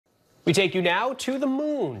We take you now to the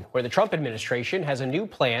moon, where the Trump administration has a new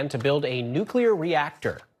plan to build a nuclear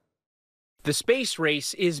reactor. The space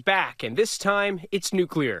race is back, and this time it's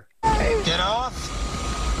nuclear. Get off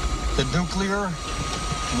the nuclear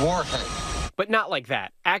warhead. But not like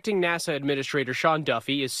that. Acting NASA Administrator Sean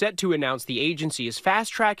Duffy is set to announce the agency is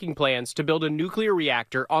fast-tracking plans to build a nuclear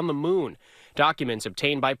reactor on the moon. Documents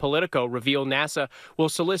obtained by Politico reveal NASA will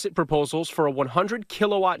solicit proposals for a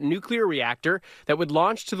 100-kilowatt nuclear reactor that would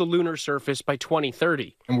launch to the lunar surface by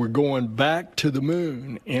 2030. And we're going back to the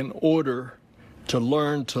moon in order to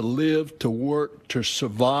learn to live, to work, to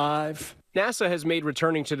survive. NASA has made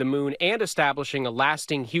returning to the moon and establishing a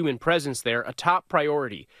lasting human presence there a top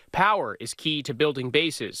priority. Power is key to building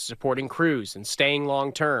bases, supporting crews, and staying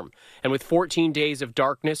long-term. And with 14 days of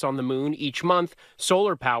darkness on the moon each month,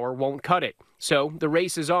 solar power won't cut it. So the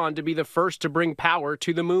race is on to be the first to bring power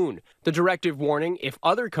to the moon. The directive warning, if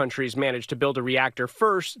other countries manage to build a reactor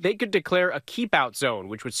first, they could declare a keep-out zone,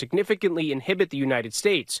 which would significantly inhibit the United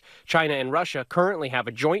States. China and Russia currently have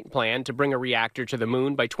a joint plan to bring a reactor to the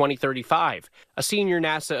moon by 2035. A senior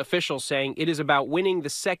NASA official saying it is about winning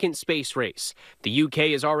the second space race. The UK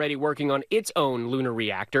is already working on its own lunar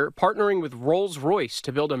reactor, partnering with Rolls-Royce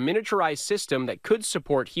to build a miniaturized system that could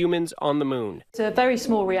support humans on the moon. It's a very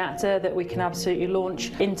small reactor that we can absolutely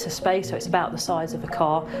launch into space, so it's about the size of a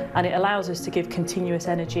car, and it allows us to give continuous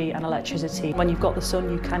energy and electricity. When you've got the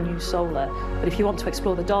sun, you can use solar, but if you want to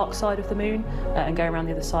explore the dark side of the moon and go around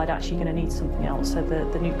the other side, actually you're going to need something else, so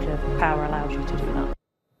the nuclear power allows you to do that.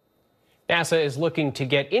 NASA is looking to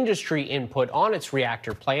get industry input on its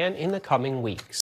reactor plan in the coming weeks.